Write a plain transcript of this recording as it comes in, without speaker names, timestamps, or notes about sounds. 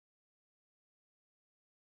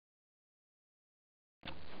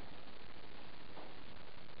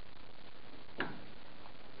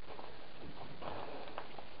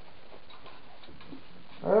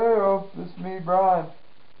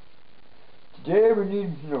Today we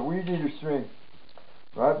need, weed eater string,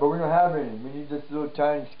 right? But we don't have any. We need this little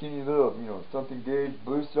tiny, skinny little, something gauge,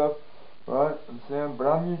 blue stuff, right? I'm saying, but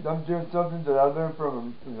I'm doing something that I learned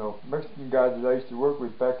from, Mexican guys that I used to work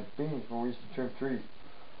with back in Phoenix when we used to trim trees,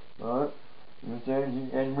 right? You know what I'm saying?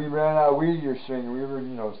 And we ran out of weed eater string, and we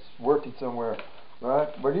were, working somewhere, right?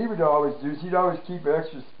 What he would always do is he'd always keep an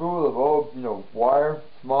extra spool of old, wire,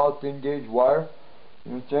 small, thin gauge wire.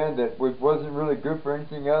 You know what I'm saying? That wasn't really good for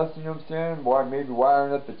anything else, you know what I'm saying? Why, maybe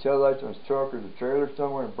wiring up the tail lights on his truck or the trailer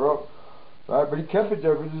somewhere and broke, right? But he kept it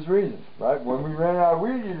there for this reason, right? When we ran out of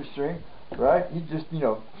weed eater string, right, he'd just,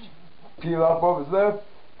 peel off what was left,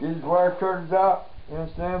 get his wire curtains out, you know what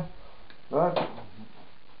I'm saying? Right?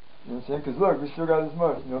 You know what I'm saying? Because look, we still got this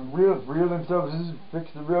much. Reel themselves, fix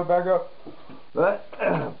the reel back up, right?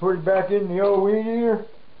 Put it back in the old weed eater,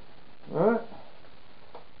 right?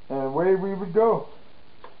 And away we would go.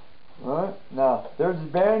 Alright, now, there's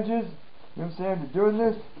advantages, you know what I'm saying, to doing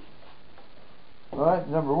this. Alright,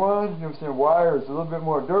 number one, you know what I'm saying, wire is a little bit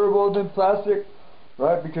more durable than plastic,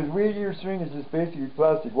 right, because weed eater string is just basically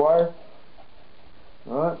plastic wire.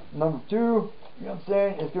 Alright, number two, you know what I'm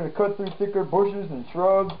saying, it's going to cut through thicker bushes and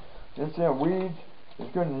shrubs, you know what I'm saying, weeds,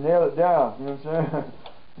 it's going to nail it down, you know what I'm saying.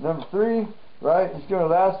 Number three, right, it's going to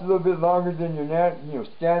last a little bit longer than your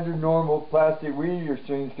standard normal plastic weed eater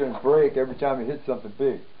string is going to break every time it hits something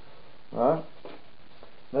big. Alright,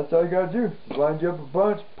 that's all you gotta do. Just line you up a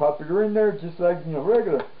bunch, pop it in there, just like,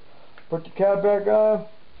 regular. Put the cap back on.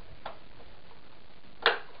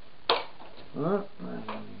 Alright,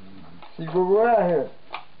 see where we're at here.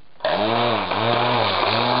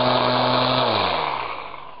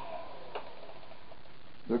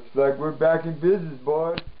 Looks like we're back in business,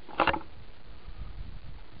 boys.